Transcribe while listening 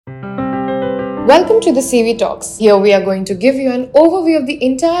Welcome to the CV Talks. Here we are going to give you an overview of the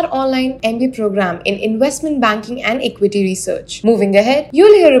entire online MBA program in investment banking and equity research. Moving ahead,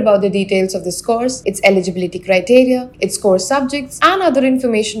 you'll hear about the details of this course, its eligibility criteria, its core subjects, and other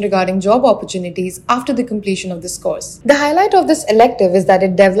information regarding job opportunities after the completion of this course. The highlight of this elective is that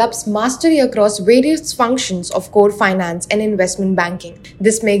it develops mastery across various functions of core finance and investment banking.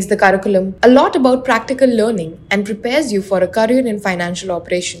 This makes the curriculum a lot about practical learning and prepares you for a career in financial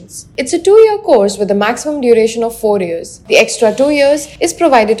operations. It's a 2-year course with a maximum duration of 4 years. The extra 2 years is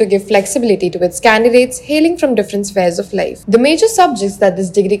provided to give flexibility to its candidates hailing from different spheres of life. The major subjects that this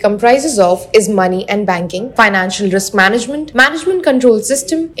degree comprises of is money and banking, financial risk management, management control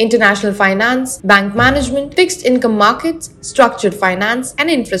system, international finance, bank management, fixed income markets, structured finance, and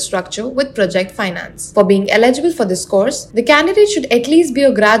infrastructure with project finance. For being eligible for this course, the candidate should at least be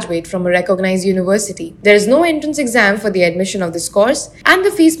a graduate from a recognized university. There is no entrance exam for the admission of this course, and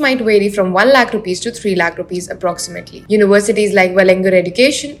the fees might vary from 1 lakh rupees to 3 lakh rupees approximately. Universities like Wellinger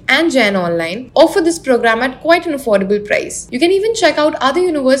Education and Jain Online offer this program at quite an affordable price. You can even check out other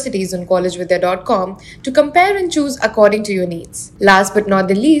universities on collegevidya.com to compare and choose according to your needs. Last but not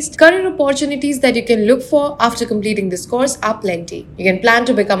the least, career opportunities that you can look for after completing this course are plenty. You can plan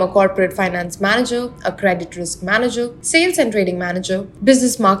to become a corporate finance manager, a credit risk manager, sales and trading manager,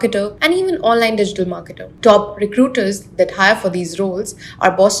 business marketer, and even online digital marketer. Top recruiters that hire for these roles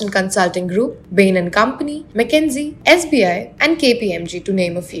are Boston Consulting Group, Bain & Company, McKinsey, SBI, and KPMG to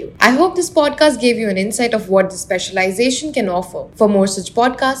name a few. I hope this podcast gave you an insight of what this specialization can offer. For more such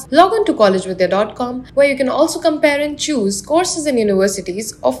podcasts, log on to collegevidya.com where you can also compare and choose courses and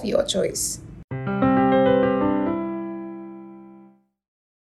universities of your choice.